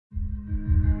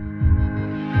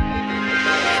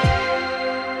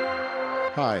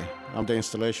Hi, I'm the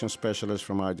installation specialist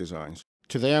from Eye Designs.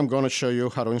 Today I'm going to show you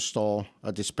how to install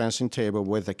a dispensing table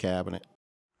with a cabinet.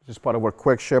 This is part of our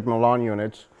quick shipment lawn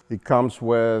units. It comes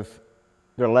with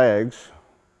their legs.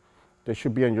 They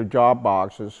should be in your job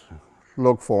boxes.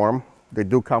 Look for them. They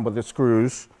do come with the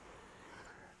screws.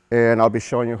 And I'll be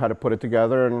showing you how to put it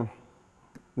together and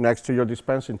next to your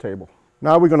dispensing table.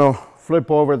 Now we're going to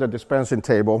flip over the dispensing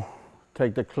table,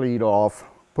 take the cleat off,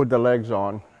 put the legs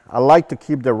on. I like to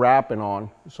keep the wrapping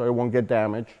on so it won't get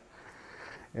damaged.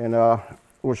 And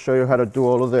we'll show you how to do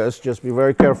all of this. Just be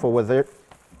very careful with it.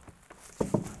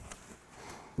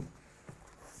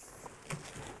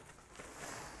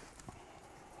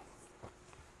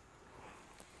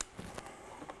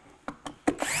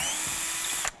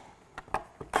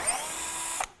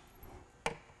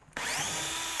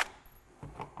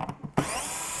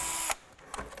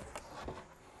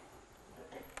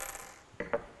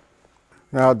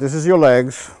 Now this is your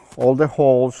legs. All the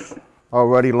holes are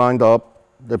already lined up.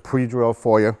 They're pre-drilled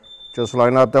for you. Just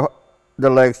line up the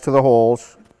legs to the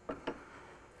holes.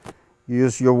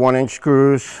 Use your 1-inch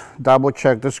screws. Double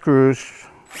check the screws.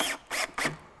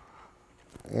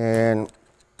 And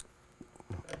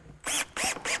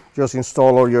just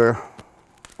install all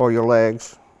your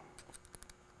legs.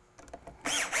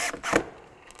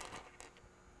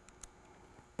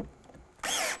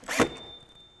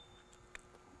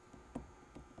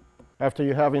 After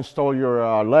you have installed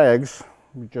your legs,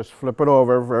 you just flip it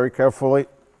over very carefully.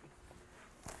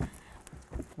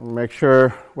 And make sure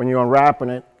when you're unwrapping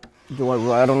it, do it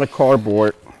right on the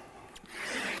cardboard.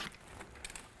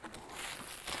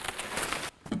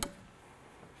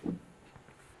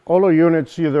 All the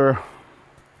units either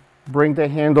bring the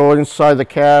handle inside the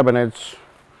cabinets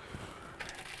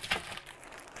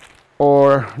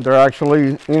or they're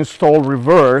actually installed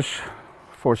reverse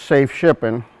for safe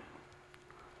shipping.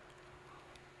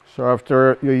 So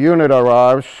after your unit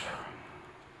arrives,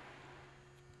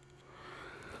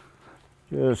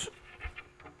 just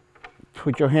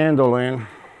put your handle in.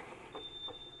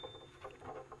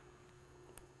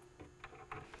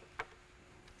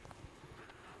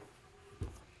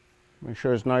 Make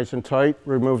sure it's nice and tight.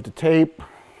 Remove the tape.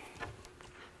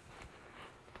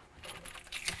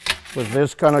 With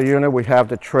this kind of unit, we have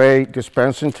the tray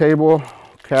dispensing table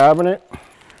cabinet.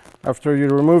 After you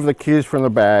remove the keys from the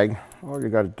bag, all you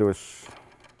got to do is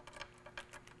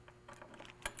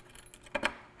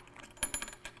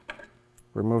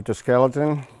remove the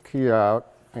skeleton, key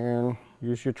out, and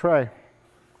use your tray.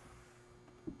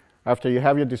 After you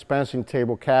have your dispensing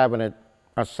table cabinet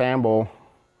assembled,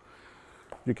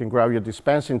 you can grab your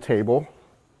dispensing table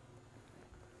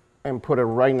and put it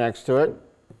right next to it.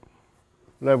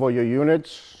 Level your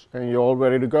units, and you're all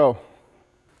ready to go.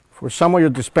 For some of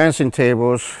your dispensing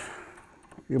tables,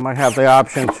 you might have the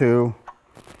option to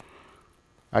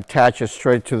attach it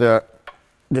straight to the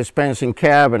dispensing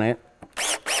cabinet.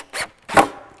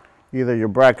 Either your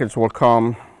brackets will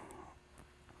come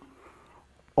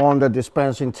on the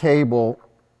dispensing table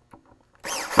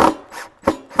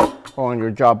or on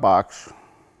your job box.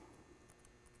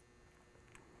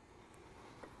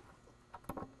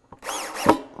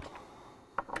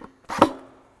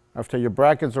 After your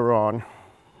brackets are on,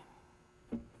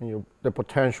 the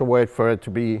potential way for it to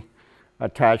be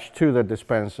attached to the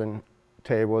dispensing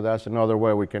table, that's another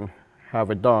way we can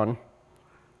have it done.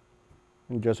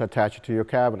 And just attach it to your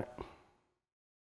cabinet.